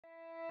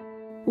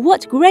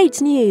What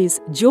great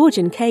news! George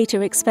and Kate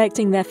are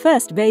expecting their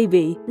first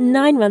baby.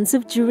 9 months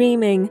of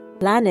dreaming,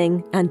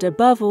 planning, and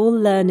above all,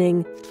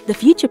 learning. The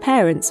future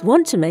parents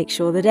want to make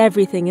sure that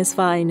everything is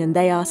fine, and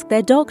they ask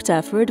their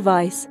doctor for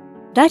advice.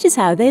 That is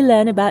how they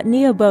learn about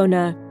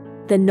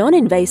neoBona, the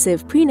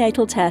non-invasive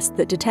prenatal test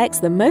that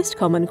detects the most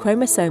common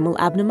chromosomal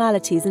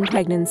abnormalities in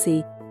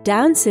pregnancy: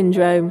 Down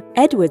syndrome,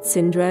 Edwards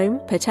syndrome,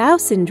 Patau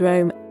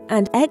syndrome,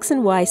 and X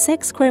and Y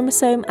sex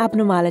chromosome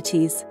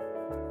abnormalities.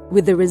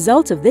 With the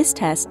result of this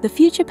test, the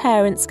future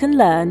parents can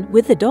learn,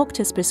 with the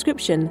doctor's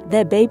prescription,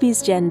 their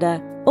baby's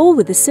gender, all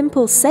with a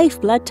simple,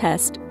 safe blood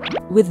test,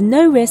 with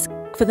no risk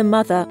for the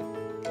mother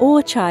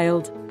or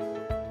child.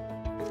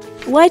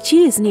 Why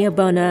choose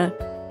neoBona?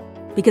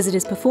 Because it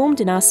is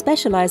performed in our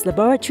specialized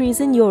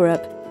laboratories in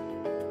Europe.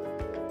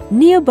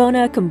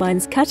 neoBona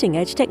combines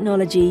cutting-edge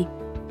technology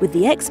with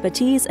the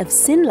expertise of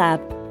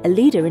SynLab, a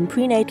leader in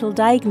prenatal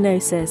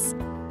diagnosis.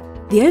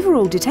 The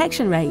overall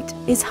detection rate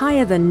is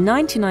higher than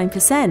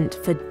 99%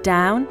 for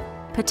Down,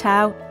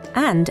 Patau,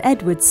 and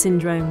Edwards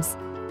syndromes.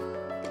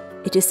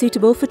 It is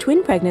suitable for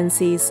twin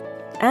pregnancies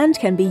and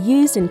can be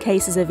used in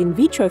cases of in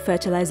vitro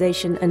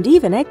fertilization and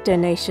even egg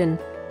donation.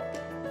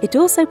 It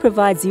also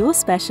provides your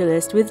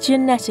specialist with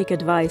genetic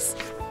advice.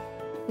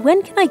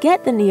 When can I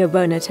get the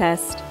neoBona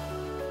test?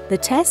 The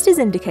test is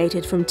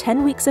indicated from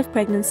 10 weeks of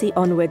pregnancy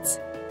onwards,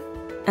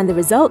 and the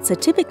results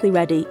are typically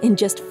ready in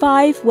just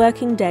 5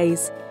 working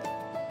days.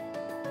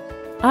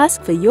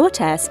 Ask for your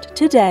test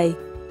today.